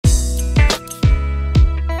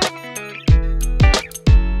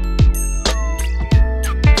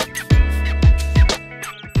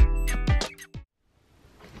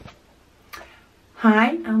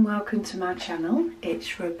and welcome to my channel.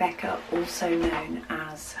 It's Rebecca, also known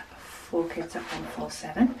as 4Kids at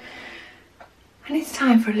 147, and it's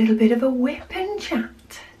time for a little bit of a WIP chat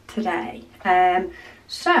today.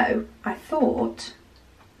 So I thought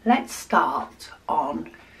let's start on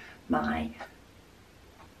my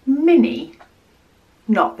mini,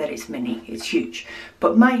 not that it's mini, it's huge,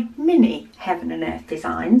 but my mini Heaven and Earth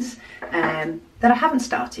designs that I haven't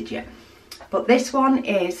started yet. But this one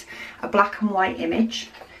is a black and white image,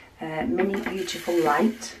 mini beautiful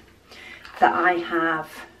light, that I have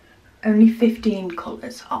only 15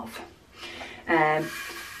 colours of. And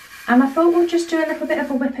I thought we'll just do a little bit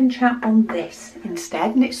of a WIP and chat on this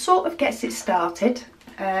instead, and it sort of gets it started.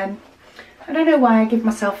 I don't know why I give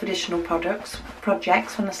myself additional projects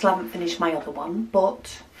when I still haven't finished my other one,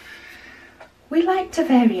 but we like to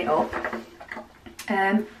vary it up.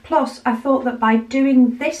 Plus I thought that by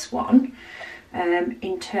doing this one,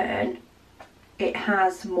 in turn, it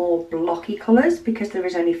has more blocky colours because there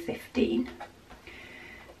is only 15.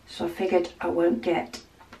 So I figured I won't get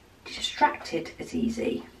distracted as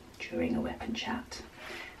easy during a WIP and chat.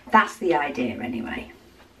 That's the idea anyway.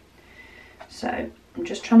 So I'm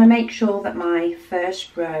just trying to make sure that my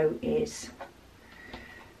first row is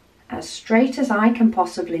as straight as I can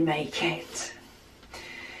possibly make it.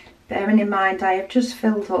 Bearing in mind I have just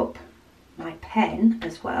filled up my pen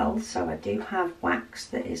as well, so I do have wax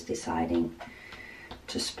that is deciding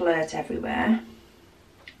to splurt everywhere,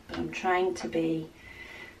 but I'm trying to be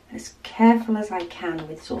as careful as I can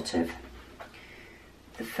with sort of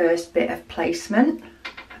the first bit of placement,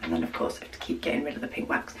 and then of course I have to keep getting rid of the pink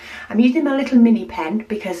wax. I'm using my little mini pen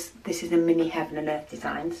because this is a mini Heaven and Earth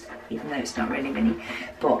designs, even though it's not really mini,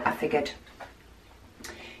 but I figured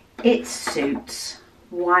it suits,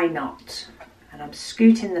 why not? And I'm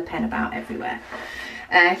scooting the pen about everywhere.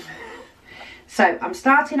 So I'm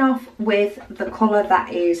starting off with the colour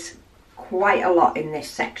that is quite a lot in this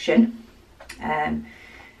section, and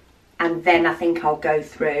then I think I'll go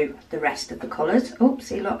through the rest of the colours.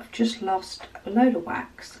 Oopsie, look, I've just lost a load of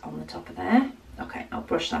wax on the top of there. Okay, I'll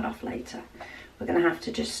brush that off later. We're going to have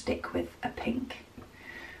to just stick with a pink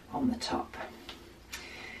on the top.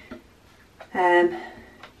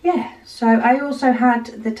 Yeah, so I also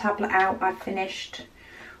had the tablet out. I've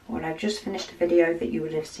just finished a video that you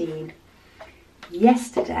would have seen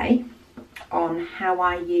yesterday on how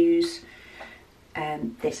I use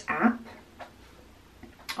this app,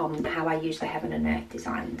 on how I use the Heaven and Earth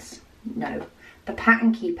designs. No, the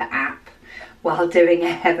Pattern Keeper app while doing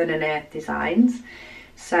a Heaven and Earth designs.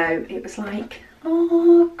 So it was like,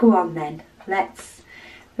 oh, go on then, let's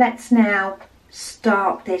now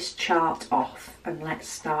start this chart off and let's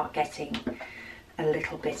start getting a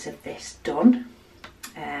little bit of this done.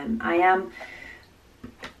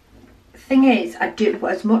 Thing is, I do,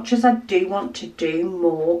 as much as I do want to do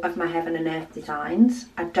more of my Heaven and Earth designs,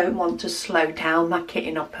 I don't want to slow down my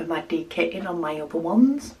kitting up and my de-kitting on my other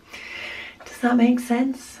ones. Does that make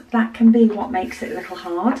sense? That can be what makes it a little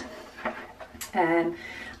hard.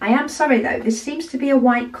 I am sorry though, this seems to be a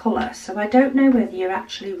white colour, so I don't know whether you're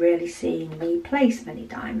actually really seeing me place many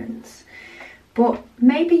diamonds. But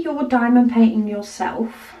maybe you're diamond painting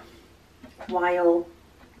yourself while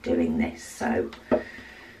doing this, so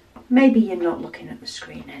maybe you're not looking at the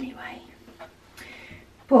screen anyway.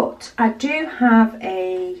 But I do have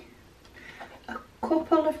a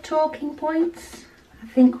couple of talking points. I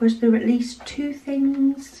think was there at least 2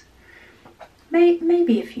 things,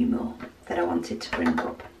 maybe a few more that I wanted to bring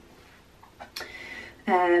up.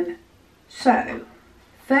 So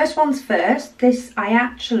first one's first, this I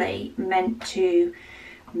actually meant to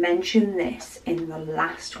mention this in the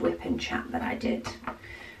last WIP and chat that I did,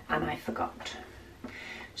 and I forgot.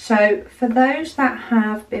 So for those that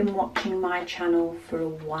have been watching my channel for a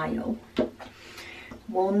while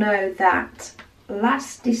will know that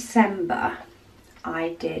last December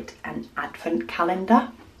I did an advent calendar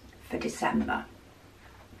for December,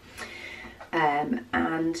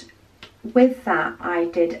 and with that I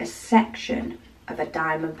did a section of a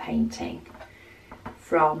diamond painting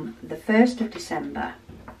from the 1st of December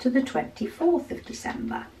to the 24th of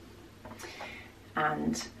December,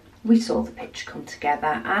 and we saw the picture come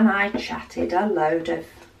together and I chatted a load of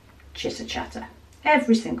chitter chatter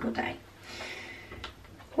every single day.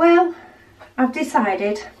 Well, I've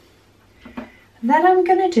decided that I'm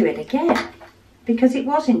going to do it again because it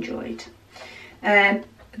was enjoyed.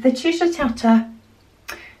 The chitter chatter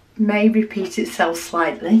may repeat itself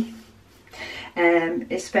slightly,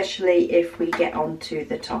 especially if we get onto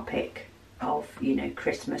the topic of, you know,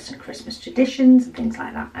 Christmas and Christmas traditions and things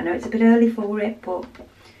like that. I know it's a bit early for it, but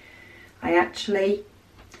I actually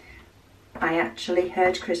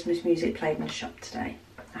heard Christmas music played in the shop today.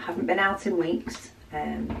 haven't been out in weeks,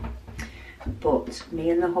 but me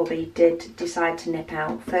and the hubby did decide to nip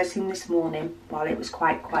out first thing this morning while it was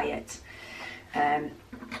quite quiet,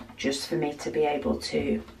 just for me to be able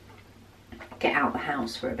to get out the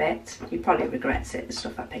house for a bit. He probably regrets it, the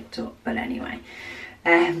stuff I picked up, but anyway,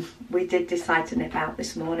 we did decide to nip out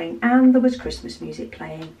this morning, and there was Christmas music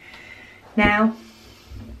playing. Now,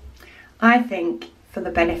 I think for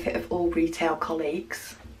the benefit of all retail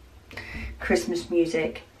colleagues, Christmas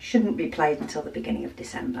music shouldn't be played until the beginning of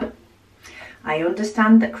December. I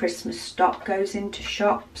understand that Christmas stock goes into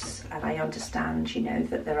shops, and I understand, you know,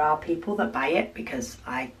 that there are people that buy it, because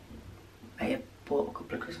I may have bought a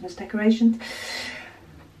couple of Christmas decorations.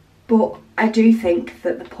 But I do think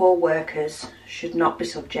that the poor workers should not be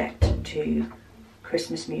subject to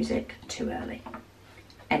Christmas music too early.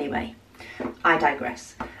 Anyway, I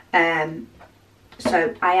digress.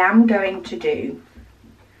 So I am going to do,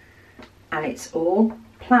 and it's all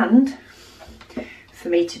planned for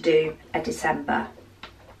me to do, a December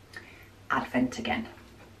Advent again.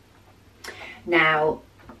 Now,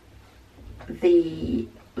 the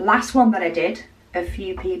last one that I did, a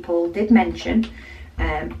few people did mention,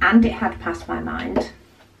 and it had passed my mind,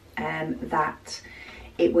 that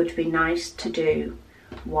it would be nice to do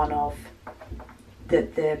one of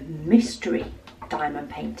the mystery diamond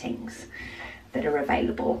paintings that are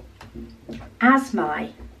available as my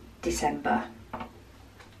December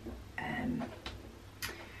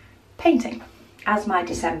painting, as my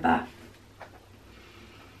December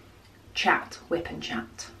chat, whip and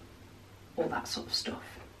chat, all that sort of stuff.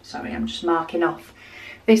 Sorry, I'm just marking off.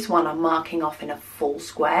 This one I'm marking off in a full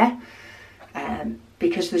square,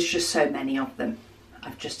 because there's just so many of them.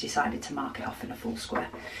 I've just decided to mark it off in a full square.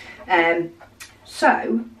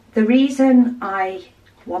 So the reason I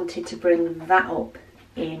wanted to bring that up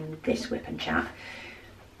in this whip and chat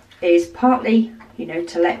is partly, you know,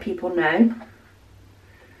 to let people know.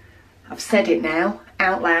 I've said it now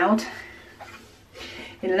out loud.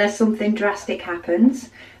 Unless something drastic happens,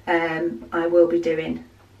 I will be doing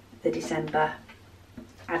the December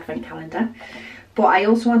Advent calendar. But I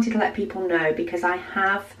also wanted to let people know, because I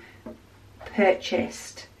have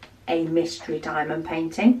purchased a mystery diamond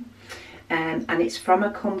painting, and it's from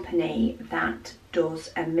a company that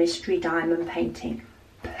does a mystery diamond painting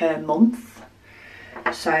per month.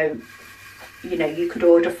 So, you know, you could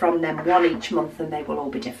order from them one each month and they will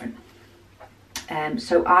all be different.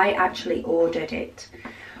 So I actually ordered it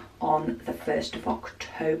on the 1st of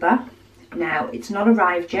October. Now, it's not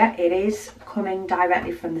arrived yet. It is coming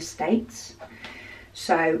directly from the States.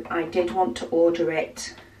 So I did want to order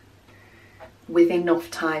it with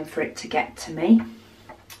enough time for it to get to me.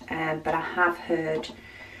 But I have heard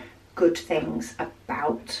good things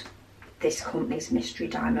about this company's mystery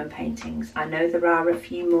diamond paintings. I know there are a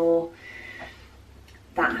few more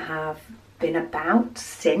that have been about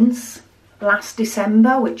since last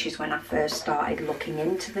December, which is when I first started looking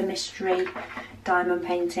into the mystery diamond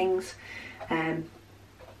paintings.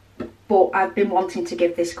 But I've been wanting to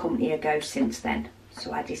give this company a go since then,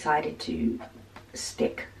 so I decided to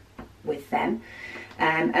stick with them.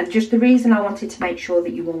 And just the reason I wanted to make sure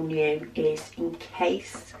that you all knew is in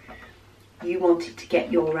case you wanted to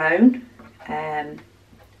get your own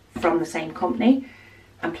from the same company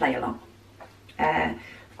and play along.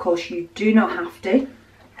 Of course, you do not have to.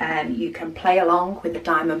 You can play along with a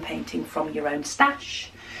diamond painting from your own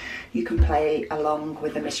stash. You can play along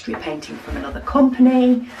with a mystery painting from another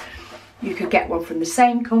company. You could get one from the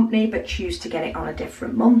same company but choose to get it on a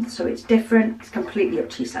different month, so it's different. It's completely up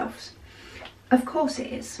to yourselves. Of course it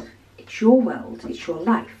is. It's your world, it's your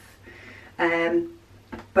life.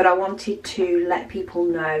 But I wanted to let people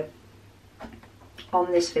know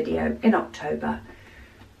on this video in October,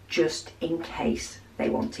 just in case they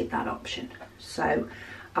wanted that option. So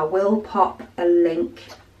I will pop a link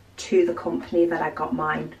to the company that I got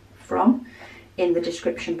mine from in the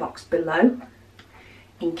description box below,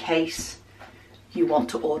 in case you want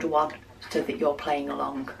to order one so that you're playing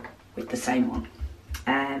along with the same one.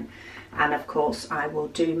 And of course I will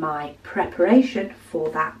do my preparation for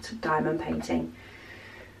that diamond painting.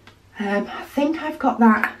 I think I've got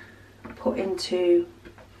that put into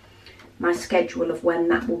my schedule of when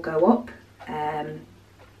that will go up. I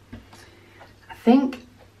think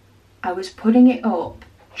I was putting it up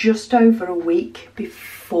just over a week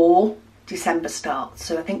before December starts.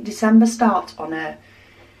 So I think December starts on a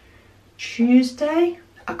Tuesday.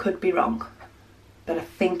 I could be wrong, but I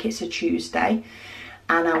think it's a Tuesday.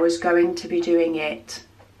 And I was going to be doing it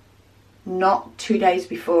not 2 days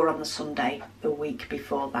before on the Sunday, the week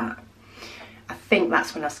before that. I think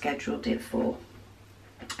that's when I scheduled it for.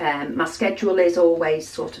 My schedule is always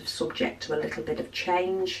sort of subject to a little bit of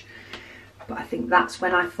change, but I think that's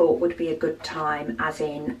when I thought would be a good time, as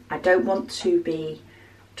in I don't want to be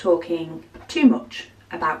talking too much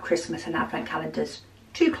about Christmas and advent calendars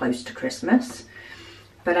too close to Christmas,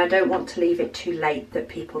 but I don't want to leave it too late that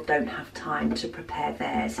people don't have time to prepare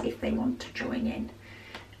theirs if they want to join in,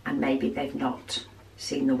 and maybe they've not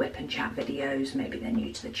seen the WIP and Chat videos, maybe they're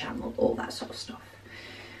new to the channel, all that sort of stuff.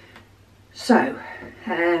 So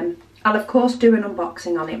I'll of course do an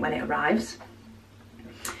unboxing on it when it arrives,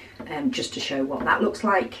 just to show what that looks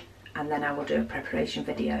like, and then I will do a preparation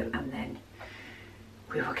video, and then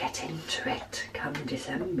we will get into it come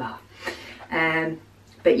December.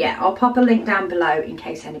 But yeah, I'll pop a link down below in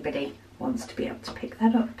case anybody wants to be able to pick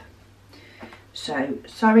that up. So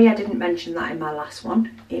sorry I didn't mention that in my last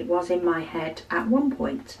one. It was in my head at one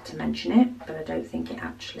point to mention it, but I don't think it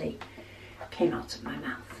actually came out of my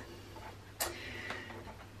mouth.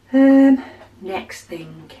 Next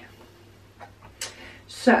thing.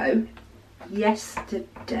 So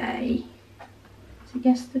yesterday, is it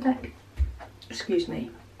yesterday? Excuse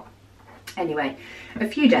me. Anyway, a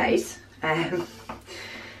few days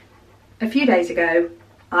ago,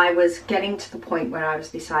 I was getting to the point where I was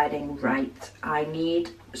deciding, right, I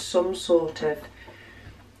need some sort of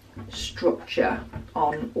structure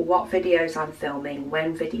on what videos I'm filming,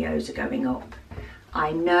 when videos are going up.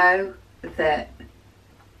 I know that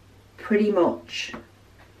pretty much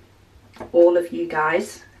all of you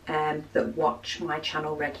guys that watch my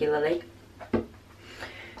channel regularly,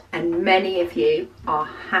 and many of you are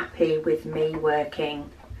happy with me working,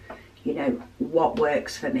 you know, what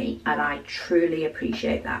works for me, and I truly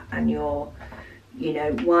appreciate that. And you're, you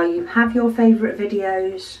know, while you have your favourite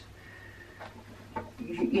videos,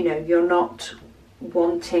 you know, you're not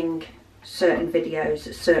wanting certain videos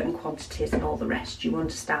at certain quantities and all the rest. You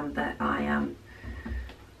understand that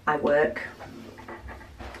I work,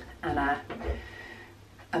 and a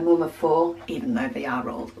mum of 4, even though they are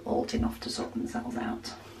all old enough to sort themselves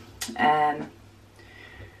out, and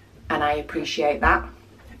I appreciate that.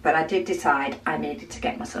 But I did decide I needed to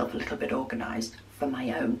get myself a little bit organised for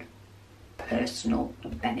my own personal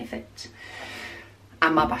benefit.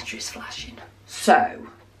 And my battery's flashing. So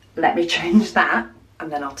let me change that,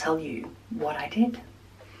 and then I'll tell you what I did.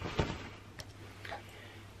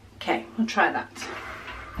 Okay, I'll try that.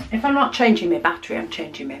 If I'm not changing my battery, I'm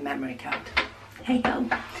changing my memory card. Hey ho.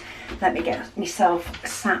 Let me get myself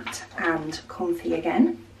sat and comfy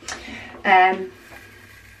again.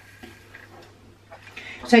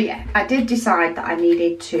 So yeah, I did decide that I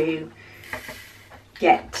needed to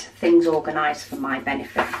get things organised for my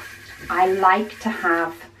benefit. I like to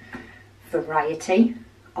have variety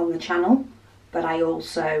on the channel, but I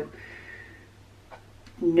also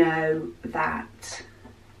know that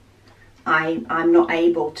I'm not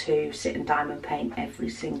able to sit and diamond paint every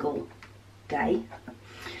single day.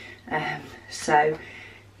 So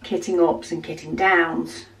kitting ups and kitting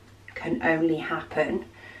downs can only happen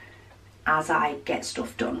as I get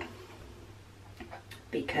stuff done,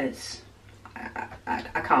 because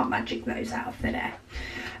I can't magic those out of thin air.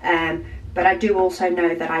 But I do also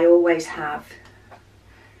know that I always have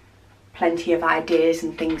plenty of ideas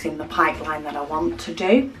and things in the pipeline that I want to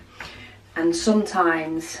do, and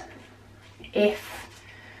sometimes if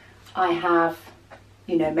I have,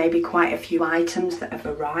 you know, maybe quite a few items that have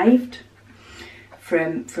arrived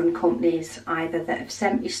from companies either that have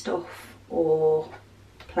sent me stuff or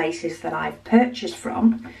places that I've purchased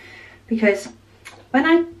from, because when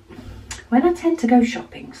I tend to go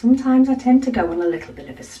shopping, sometimes I tend to go on a little bit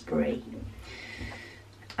of a spree,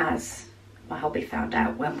 as my hubby found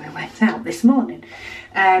out when we went out this morning.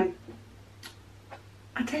 I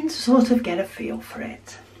tend to sort of get a feel for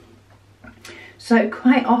it. So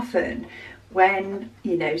quite often when,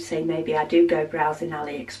 you know, say maybe I do go browsing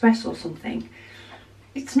AliExpress or something,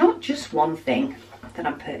 it's not just one thing that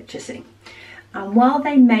I'm purchasing. And while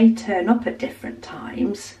they may turn up at different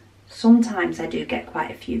times, sometimes I do get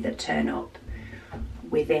quite a few that turn up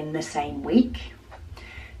within the same week.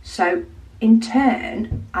 So in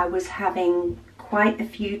turn, I was having quite a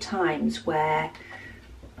few times where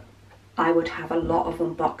I would have a lot of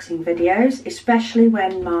unboxing videos, especially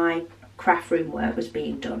when my craft room work was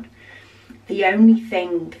being done. The only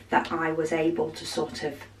thing that I was able to sort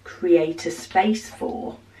of create a space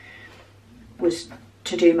for was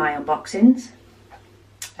to do my unboxings,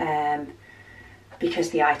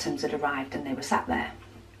 because the items had arrived and they were sat there.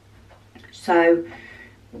 So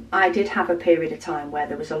I did have a period of time where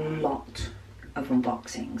there was a lot of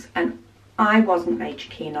unboxings, and I wasn't major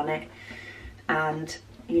keen on it. And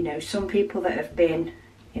you know, some people that have been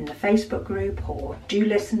in the Facebook group or do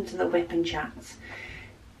listen to the WIP and Chats,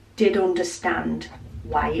 did understand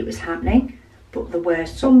why it was happening, but there were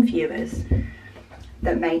some viewers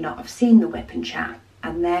that may not have seen the WIP and Chat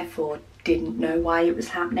and therefore didn't know why it was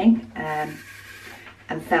happening, and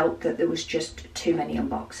felt that there was just too many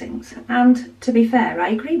unboxings. And to be fair, I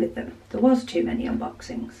agree with them. There was too many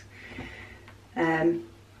unboxings. You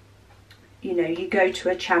know, you go to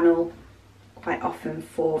a channel quite often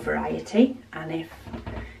for variety, and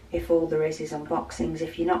if all there is unboxings,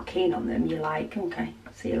 if you're not keen on them, you're like, okay,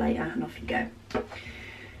 see you later, and off you go.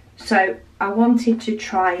 So I wanted to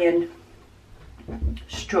try and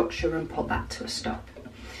structure and put that to a stop.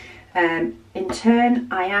 In turn,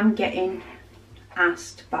 I am getting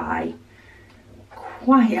asked by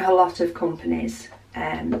quite a lot of companies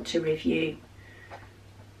to review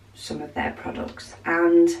some of their products,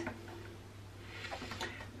 and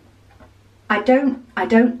I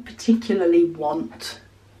don't particularly want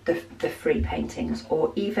the free paintings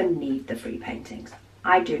or even need the free paintings.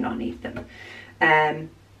 I do not need them.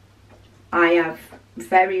 I have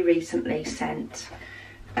very recently sent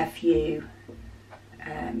a few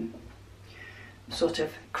sort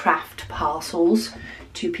of craft parcels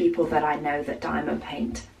to people that I know that diamond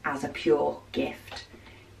paint as a pure gift.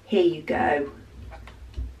 Here you go,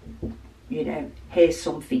 you know, here's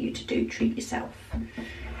some for you to do, treat yourself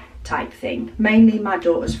type thing. Mainly my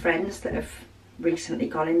daughter's friends that have recently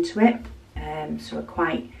gone into it, so are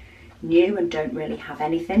quite new and don't really have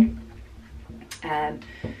anything.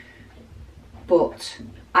 But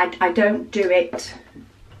I don't do it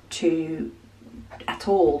at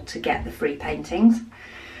all to get the free paintings.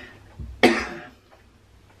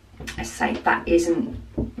 I say that isn't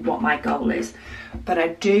what my goal is, but I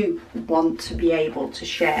do want to be able to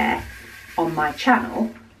share on my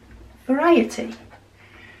channel variety,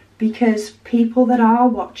 because people that are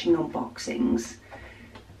watching unboxings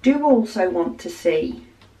do also want to see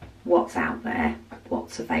what's out there,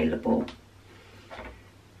 what's available.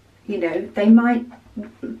 You know, they might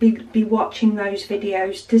be watching those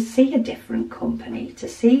videos to see a different company, to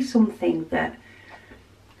see something that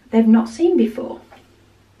they've not seen before.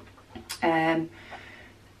 And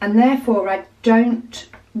therefore I don't,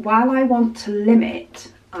 while I want to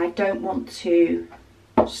limit, I don't want to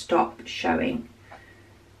stop showing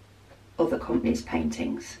other companies'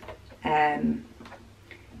 paintings,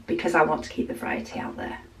 because I want to keep the variety out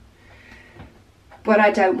there. But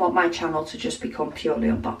I don't want my channel to just become purely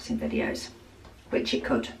unboxing videos, which it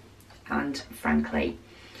could, and frankly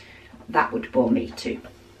that would bore me too.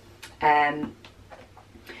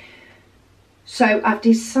 So I've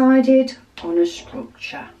decided on a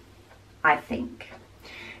structure, I think.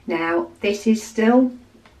 Now this is still,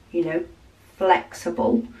 you know,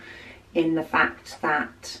 flexible in the fact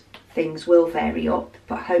that things will vary up,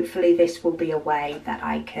 but hopefully this will be a way that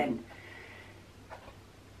I can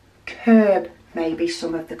curb maybe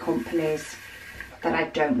some of the companies that I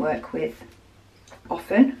don't work with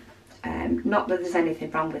often. Not that there's anything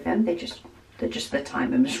wrong with them, they're just the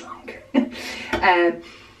timing was wrong.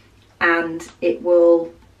 And it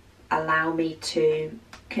will allow me to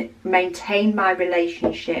maintain my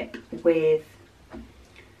relationship with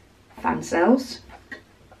fan sales.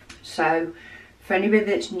 So for anybody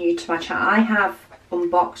that's new to my channel, I have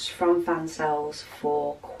unboxed from fan sales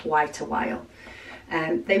for quite a while.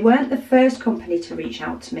 They weren't the first company to reach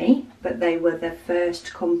out to me, but they were the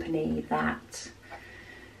first company that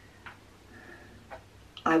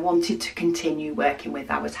I wanted to continue working with.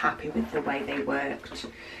 I was happy with the way they worked.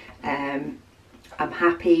 I'm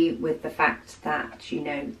happy with the fact that, you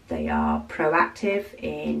know, they are proactive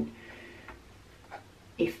in,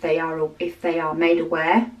 if they are made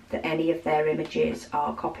aware that any of their images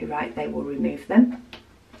are copyright, they will remove them.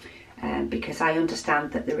 Because I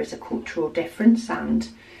understand that there is a cultural difference, and,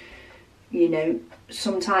 you know,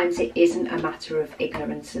 sometimes it isn't a matter of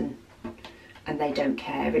ignorance and they don't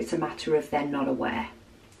care, it's a matter of they're not aware.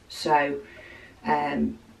 So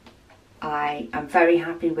I am very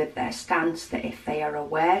happy with their stance that if they are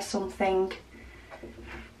aware something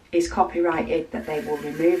is copyrighted, that they will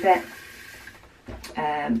remove it.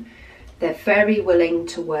 They're very willing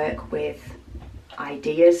to work with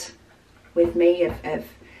ideas with me of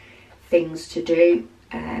things to do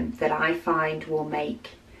that I find will make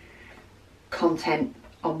content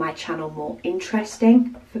on my channel more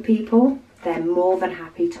interesting for people. They're more than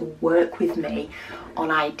happy to work with me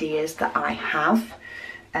on ideas that I have,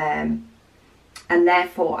 and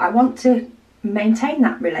therefore I want to maintain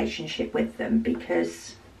that relationship with them,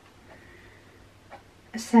 because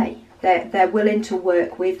I say they're willing to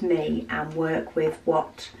work with me and work with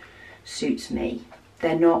what suits me.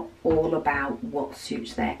 They're not all about what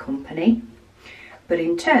suits their company. But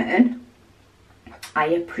in turn, I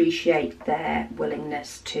appreciate their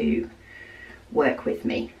willingness to work with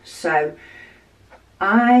me. So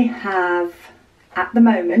I have at the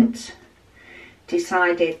moment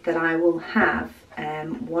decided that I will have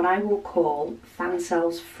what I will call Fan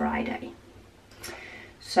Sales Friday.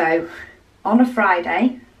 So on a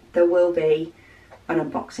Friday there will be an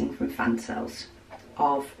unboxing from Fan Sales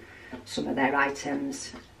of some of their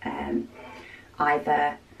items,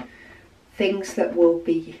 either things that will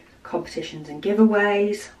be competitions and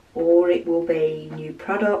giveaways, or it will be new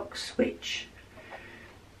products, which,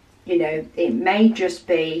 you know, it may just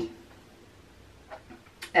be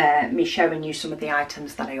me showing you some of the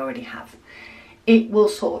items that I already have. It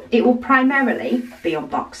will primarily be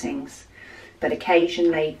unboxings, but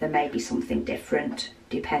occasionally there may be something different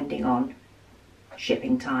depending on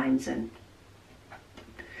shipping times and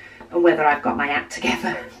whether I've got my act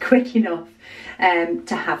together quick enough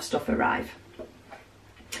to have stuff arrive.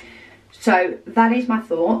 So that is my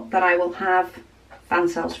thought, that I will have Fan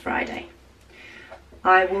Sales Friday.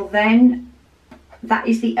 I will then, that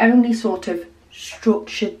is the only sort of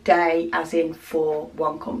structured day as in for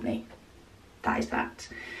one company. That is that.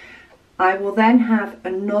 I will then have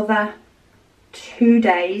another 2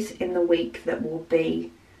 days in the week that will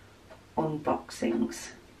be unboxings.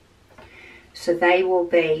 So they will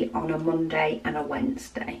be on a Monday and a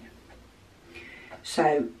Wednesday.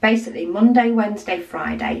 So basically Monday, Wednesday,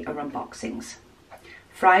 Friday are unboxings.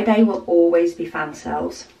 Friday will always be fan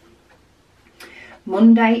sales.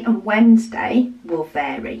 Monday and Wednesday will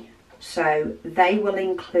vary. So they will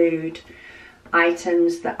include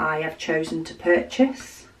items that I have chosen to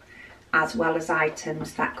purchase, as well as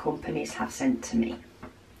items that companies have sent to me.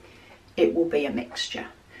 It will be a mixture.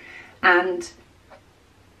 And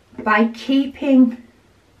by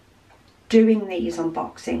doing these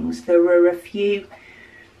unboxings, there are a few,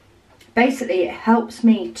 basically it helps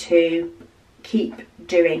me to keep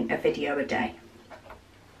doing a video a day,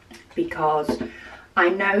 because I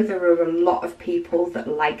know there are a lot of people that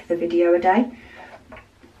like the video a day.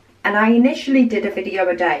 And I initially did a video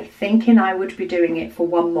a day thinking I would be doing it for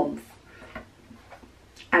 1 month,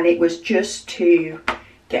 and it was just to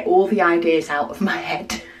get all the ideas out of my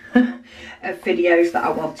head of videos that I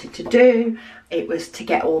wanted to do. It was to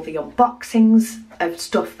get all the unboxings of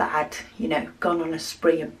stuff that I'd, you know, gone on a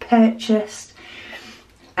spree and purchased,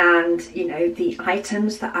 and, you know, the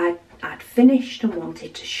items that I'd finished and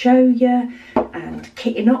wanted to show you, and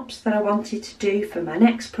kitting ups that I wanted to do for my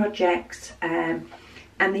next project.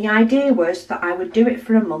 And the idea was that I would do it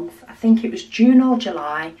for a month. I think it was June or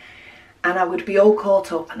July, and I would be all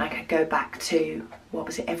caught up and I could go back to, what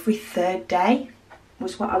was it, every 3rd day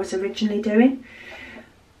was what I was originally doing.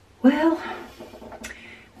 Well,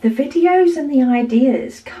 the videos and the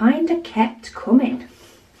ideas kind of kept coming,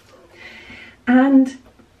 and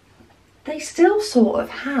they still sort of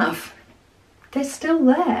have. They're still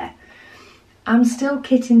there. I'm still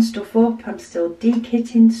kitting stuff up, I'm still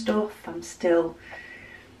de-kitting stuff, I'm still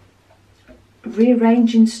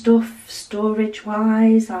rearranging stuff storage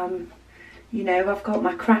wise. You know, I've got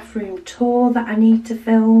my craft room tour that I need to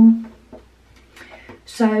film.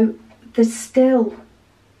 So there's still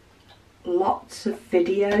lots of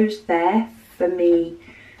videos there for me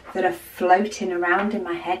that are floating around in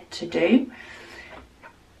my head to do.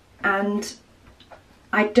 And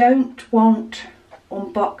I don't want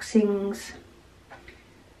unboxings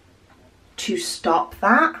to stop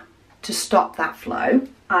that flow,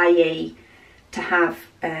 i.e. to have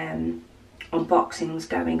unboxings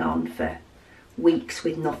going on for weeks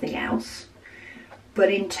with nothing else.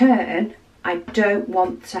 But in turn, I don't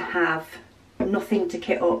want to have nothing to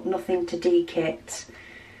kit up, nothing to de-kit,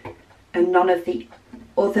 and none of the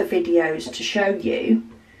other videos to show you,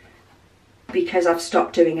 because I've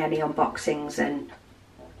stopped doing any unboxings and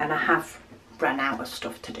I have ran out of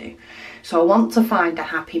stuff to do. So I want to find a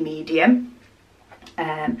happy medium,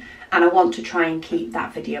 and I want to try and keep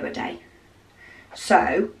that video a day.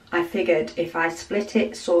 So I figured if I split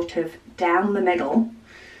it sort of down the middle,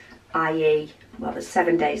 i.e. well, there's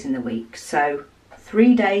 7 days in the week, so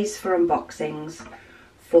 3 days for unboxings,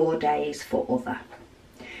 4 days for other.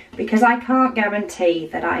 Because I can't guarantee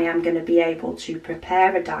that I am going to be able to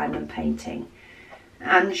prepare a diamond painting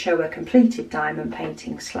and show a completed diamond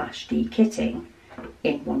painting / de-kitting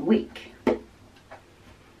in 1 week.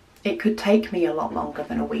 It could take me a lot longer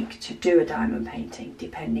than a week to do a diamond painting,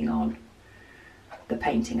 depending on the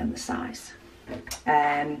painting and the size.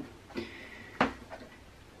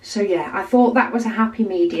 So yeah, I thought that was a happy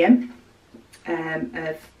medium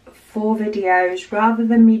of 4 videos, rather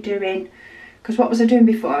than me doing, because what was I doing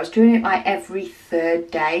before? I was doing it like every 3rd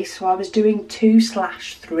day, so I was doing 2 /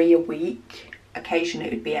 3 a week. Occasionally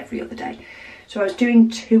it would be every other day. So I was doing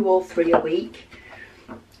 2 or 3 a week,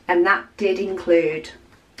 and that did include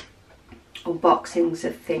unboxings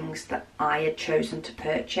of things that I had chosen to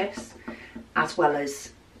purchase, as well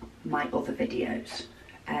as my other videos.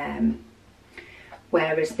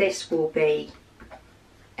 Whereas this will be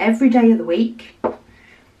every day of the week,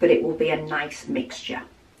 but it will be a nice mixture,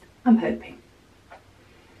 I'm hoping.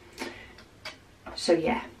 So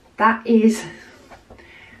yeah, that is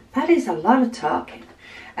a lot of talking.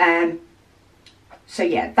 So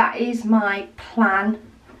yeah, that is my plan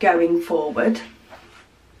going forward,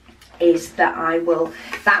 is that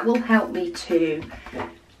that will help me to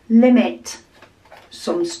limit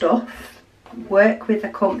some stuff, work with a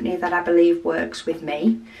company that I believe works with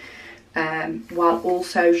me, while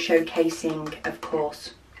also showcasing, of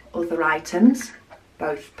course, other items,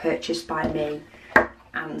 both purchased by me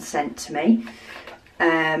and sent to me.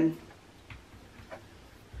 And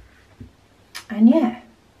yeah,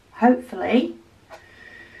 hopefully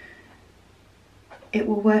it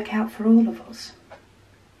will work out for all of us.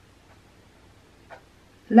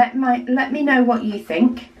 Let me know what you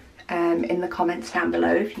think in the comments down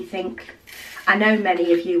below. If you think, I know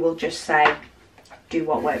many of you will just say, do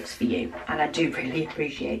what works for you, and I do really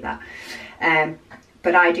appreciate that.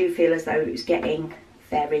 But I do feel as though it was getting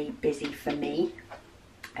very busy for me,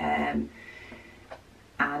 and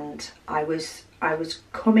I was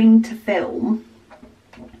coming to film.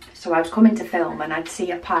 So I was coming to film and I'd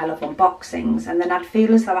see a pile of unboxings, and then I'd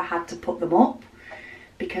feel as though I had to put them up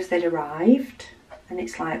because they'd arrived, and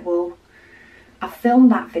it's like, well, I've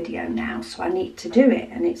filmed that video now, so I need to do it.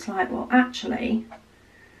 And it's like, well, actually,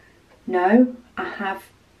 no, I have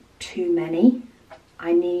too many.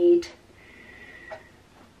 I need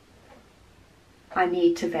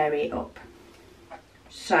to vary it up.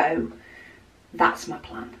 So that's my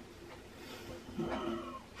plan.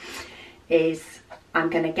 Is I'm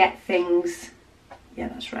going to get things, yeah,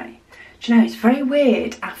 that's right. Do you know, it's very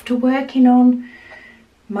weird, after working on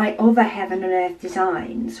my other Heaven and Earth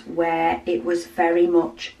designs, where it was very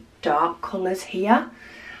much dark colours here,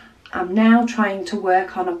 I'm now trying to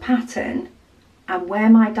work on a pattern, and where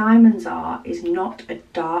my diamonds are is not a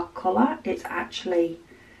dark colour, it's actually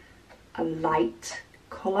a light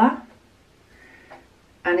colour,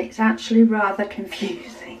 and it's actually rather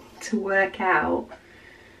confusing to work out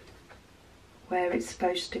where it's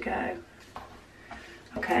supposed to go.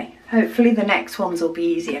 Okay, hopefully the next ones will be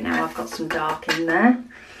easier now I've got some dark in there.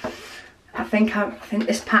 I think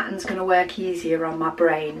this pattern's going to work easier on my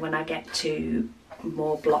brain when I get to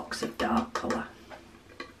more blocks of dark colour.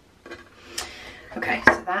 Okay,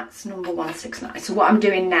 so that's number 169. So what I'm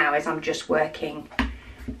doing now is I'm just working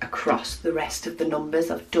across the rest of the numbers.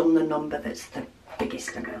 I've done the number that's the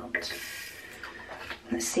biggest amount.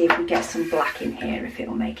 Let's see if we get some black in here, if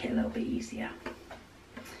it'll make it a little bit easier.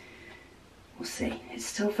 We'll see. It's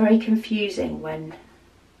still very confusing when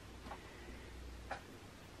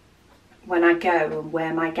I go and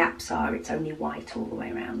where my gaps are, it's only white all the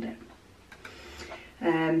way around it.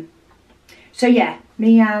 So yeah,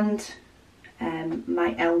 me and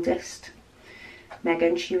my eldest,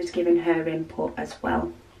 Megan, she was giving her input as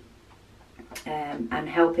well, and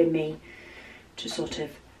helping me to sort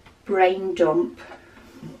of brain dump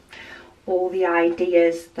all the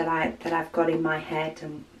ideas that I've got in my head,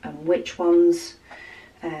 and which ones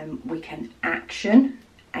we can action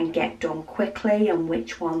and get done quickly, and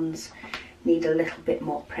which ones need a little bit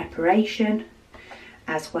more preparation,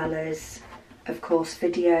 as well as, of course,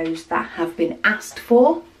 videos that have been asked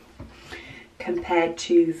for compared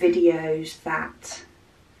to videos that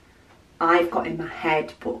I've got in my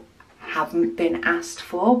head but haven't been asked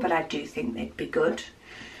for, but I do think they'd be good.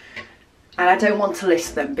 And I don't want to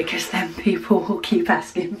list them because then people will keep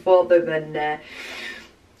asking for them, and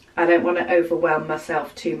I don't want to overwhelm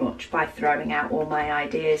myself too much by throwing out all my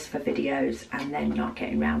ideas for videos and then not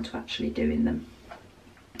getting around to actually doing them.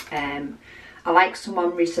 I like some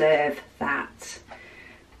on reserve that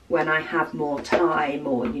when I have more time,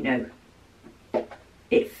 or you know,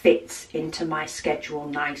 it fits into my schedule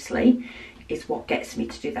nicely, is what gets me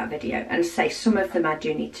to do that video. And say some of them I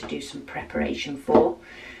do need to do some preparation for.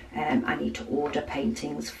 I need to order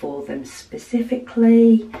paintings for them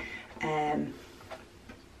specifically,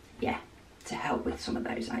 yeah, to help with some of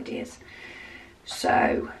those ideas.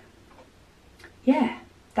 So yeah,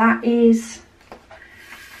 that is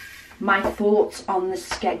my thoughts on the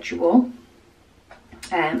schedule.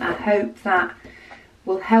 I hope that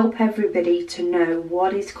will help everybody to know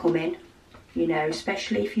what is coming, you know,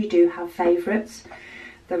 especially if you do have favourites.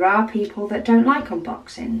 There are people that don't like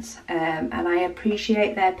unboxings, and I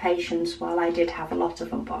appreciate their patience while I did have a lot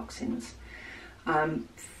of unboxings. I'm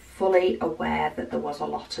fully aware that there was a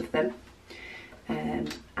lot of them,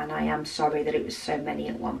 and I am sorry that it was so many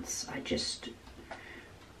at once. I just,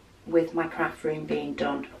 with my craft room being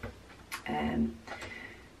done,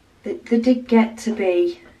 there did get to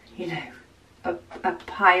be, you know, a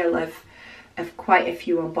pile of quite a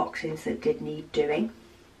few unboxings that did need doing,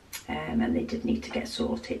 and they did need to get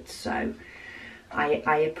sorted. So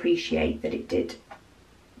I appreciate that it did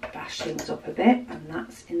bash things up a bit, and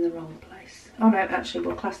that's in the wrong place. Oh no, actually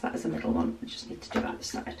we'll class that as a middle one. I just need to do it at the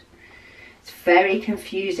side. It's very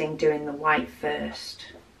confusing doing the white first.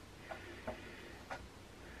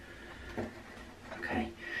 Okay,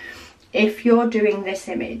 if you're doing this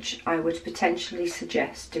image, I would potentially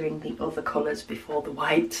suggest doing the other colours before the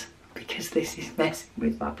white, because this is messing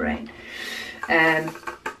with my brain.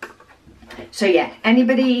 So yeah,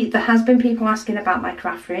 anybody, there has been people asking about my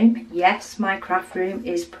craft room. Yes, my craft room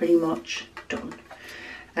is pretty much done.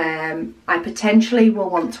 I potentially will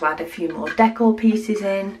want to add a few more decor pieces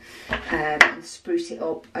in and spruce it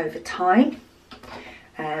up over time.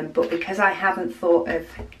 But because I haven't thought of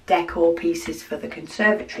decor pieces for the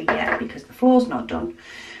conservatory yet, because the floor's not done,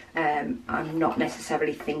 I'm not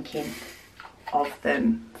necessarily thinking of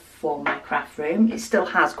them for my craft room. It still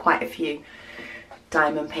has quite a few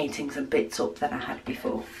diamond paintings and bits up that I had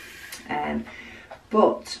before.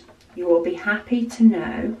 But you will be happy to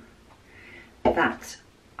know that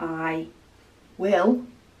I will,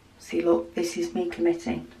 see, look, this is me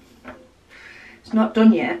committing. It's not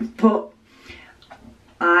done yet, but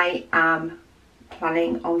I am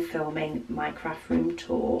planning on filming my craft room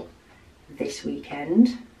tour this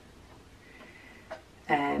weekend.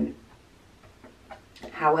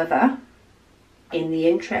 However, in the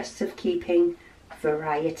interests of keeping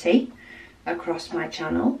variety across my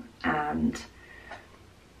channel and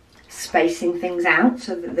spacing things out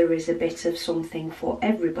so that there is a bit of something for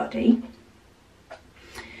everybody,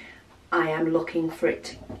 I am looking for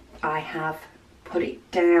it. I have put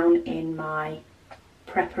it down in my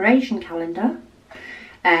preparation calendar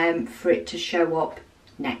for it to show up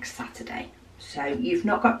next Saturday. So you've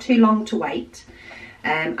not got too long to wait.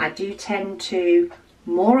 I do tend to,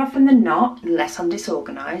 more often than not, unless I'm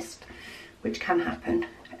disorganised, which can happen,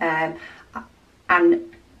 and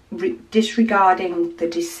disregarding the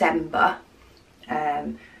December,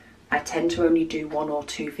 I tend to only do 1 or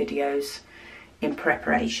 2 videos in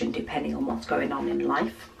preparation depending on what's going on in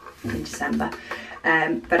life in December.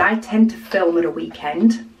 But I tend to film at a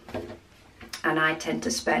weekend, and I tend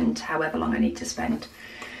to spend however long I need to spend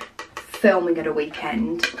filming at a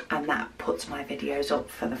weekend, and that puts my videos up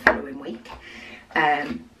for the following week.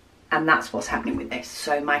 And that's what's happening with this.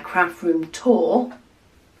 So my craft room tour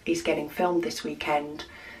is getting filmed this weekend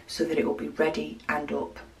so that it will be ready and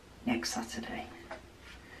up next Saturday.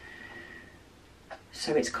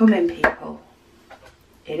 So it's coming, people.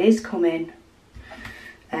 It is coming.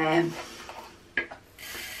 And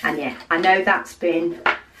yeah, I know that's been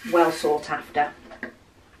well sought after.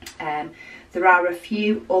 There are a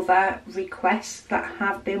few other requests that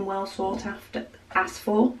have been well sought after, asked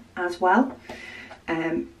for as well.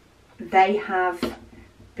 They have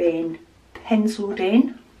been penciled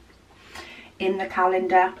in the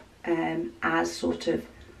calendar as sort of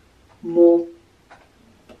more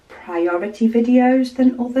priority videos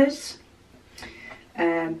than others.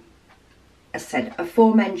 As I said,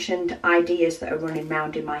 aforementioned ideas that are running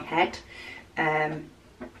round in my head,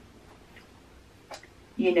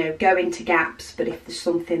 you know, go into gaps, but if there's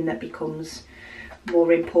something that becomes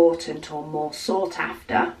more important or more sought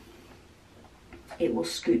after, it will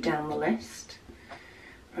scoot down the list.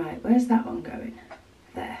 Right, where's that one going?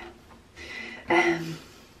 There.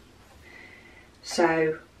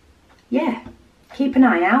 So yeah, keep an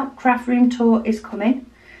eye out. Craft room tour is coming.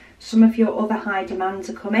 Some of your other high demands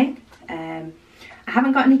are coming. I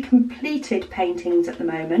haven't got any completed paintings at the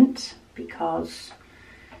moment because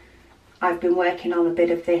I've been working on a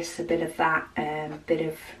bit of this, a bit of that, bit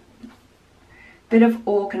of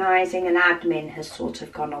organising and admin has sort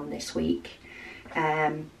of gone on this week.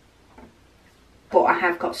 But I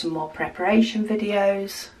have got some more preparation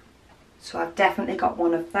videos, so I've definitely got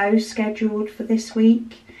one of those scheduled for this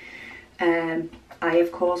week. I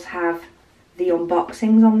of course have the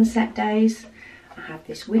unboxings on the set days. I have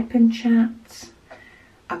this WIP Chats.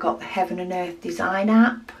 I got the Heaven and Earth Design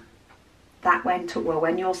app. That went up, well,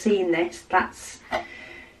 when you're seeing this, that's,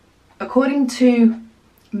 according to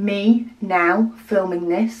me now filming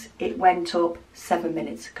this, it went up 7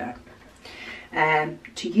 minutes ago.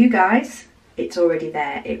 To you guys, it's already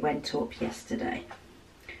there. It went up yesterday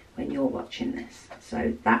when you're watching this.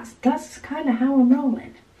 So that's kind of how I'm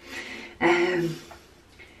rolling.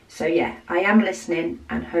 So yeah, I am listening,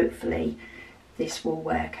 and hopefully this will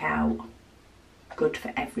work out good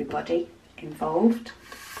for everybody involved.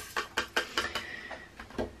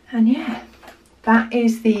 And yeah, that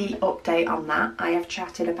is the update on that. I have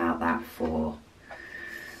chatted about that for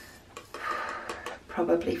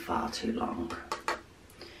probably far too long.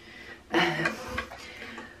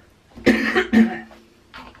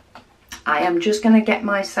 I am just going to get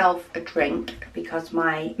myself a drink because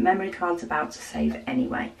my memory card's about to save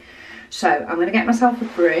anyway. So I'm going to get myself a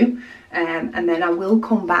brew, and then I will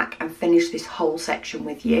come back and finish this whole section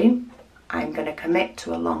with you. I'm going to commit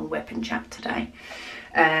to a long WIP and chat today.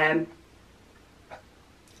 And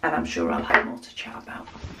I'm sure I'll have more to chat about.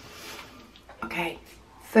 Okay,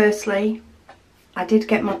 firstly, I did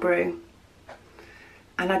get my brew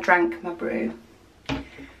and I drank my brew, and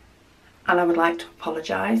I would like to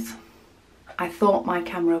apologise. I thought my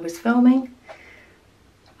camera was filming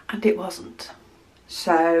and it wasn't.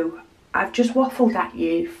 So I've just waffled at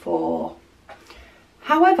you for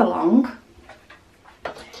however long,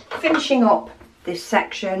 finishing up this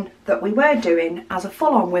section that we were doing as a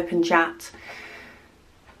full-on WIP and chat,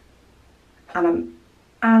 and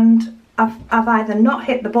I've either not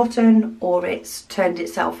hit the button or it's turned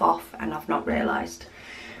itself off and I've not realised.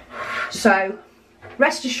 So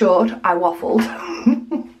rest assured I waffled.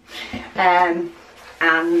 And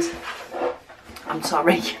I'm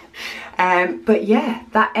sorry. But yeah,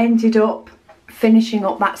 that ended up finishing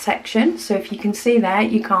up that section. So if you can see there,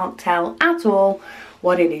 you can't tell at all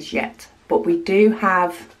what it is yet. But we do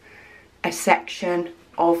have a section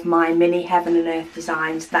of my mini heaven and earth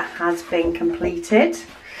designs that has been completed.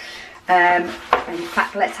 In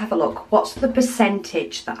fact, let's have a look. What's the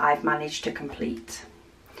percentage that I've managed to complete?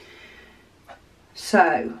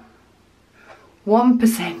 So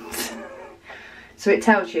 1%. So it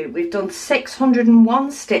tells you we've done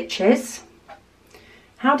 601 stitches.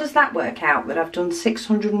 How does that work out that I've done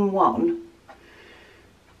 601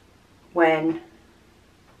 when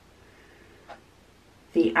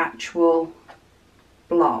the actual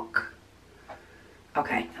block?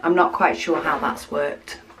 Okay, I'm not quite sure how that's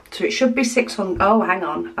worked. So it should be 600. Oh, hang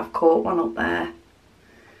on, I've caught one up there.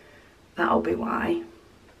 That'll be why.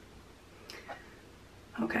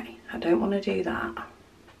 Okay, I don't want to do that.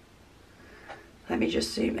 Let me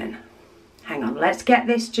just zoom in. Hang on, let's get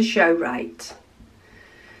this to show right.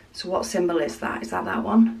 So what symbol is that? Is that that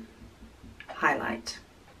one? Highlight.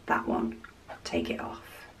 That one. Take it off.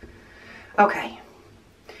 Okay.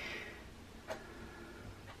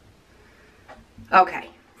 Okay,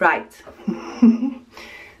 right.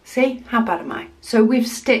 See, how bad am I? So we've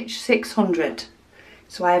stitched 600.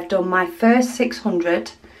 So I have done my first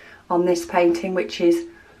 600 on this painting, which is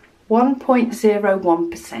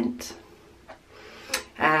 1.01%.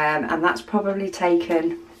 And that's probably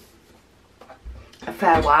taken a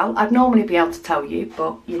fair while. I'd normally be able to tell you,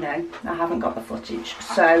 but you know, I haven't got the footage.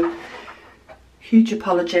 So huge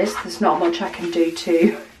apologies. There's not much I can do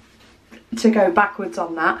to go backwards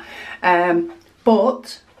on that.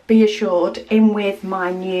 But be assured, in with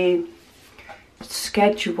my new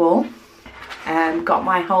schedule, got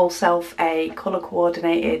my whole self a colour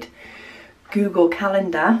coordinated Google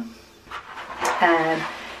Calendar,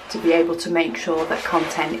 to be able to make sure that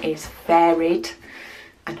content is varied,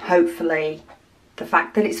 and hopefully the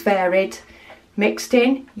fact that it's varied, mixed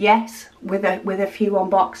in, yes, with a few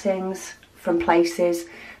unboxings from places,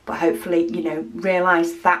 but hopefully, you know,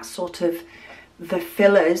 realise that's sort of the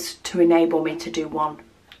fillers to enable me to do one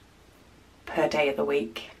per day of the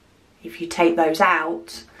week. If you take those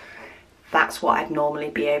out, that's what I'd normally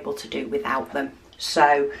be able to do without them.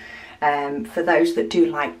 So for those that do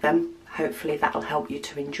like them, hopefully that'll help you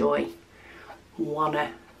to enjoy one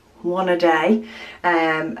a day,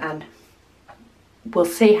 and we'll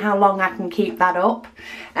see how long I can keep that up,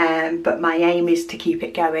 but my aim is to keep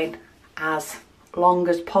it going as long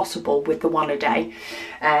as possible with the one a day.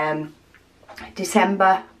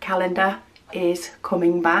 December calendar is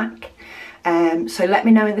coming back, so let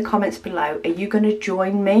me know in the comments below, are you going to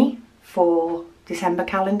join me for December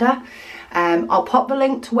calendar? I'll pop the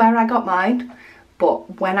link to where I got mine,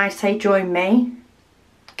 but when I say join me,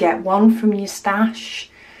 get one from your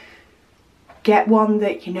stash, get one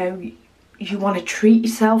that you know you want to treat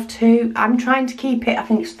yourself to. I'm trying to keep it, I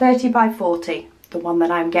think it's 30 by 40, the one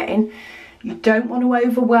that I'm getting. You don't want to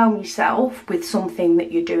overwhelm yourself with something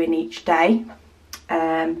that you're doing each day.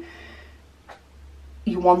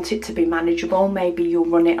 You want it to be manageable. Maybe you'll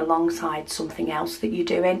run it alongside something else that you're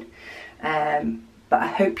doing. But I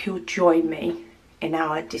hope you'll join me in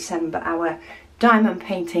our diamond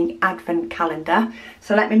painting advent calendar.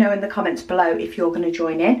 So let me know in the comments below if you're going to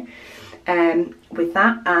join in with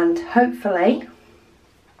that, and hopefully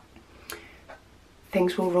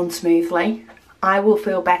things will run smoothly. I will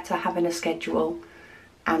feel better having a schedule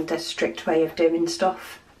and a strict way of doing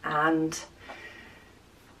stuff, and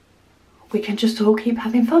we can just all keep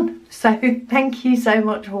having fun. So thank you so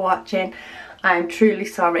much for watching. I'm truly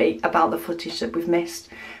sorry about the footage that we've missed,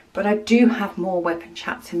 but I do have more WIP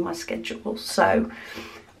Chats in my schedule, so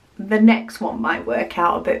the next one might work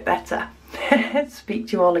out a bit better. Speak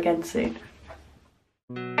to you all again soon.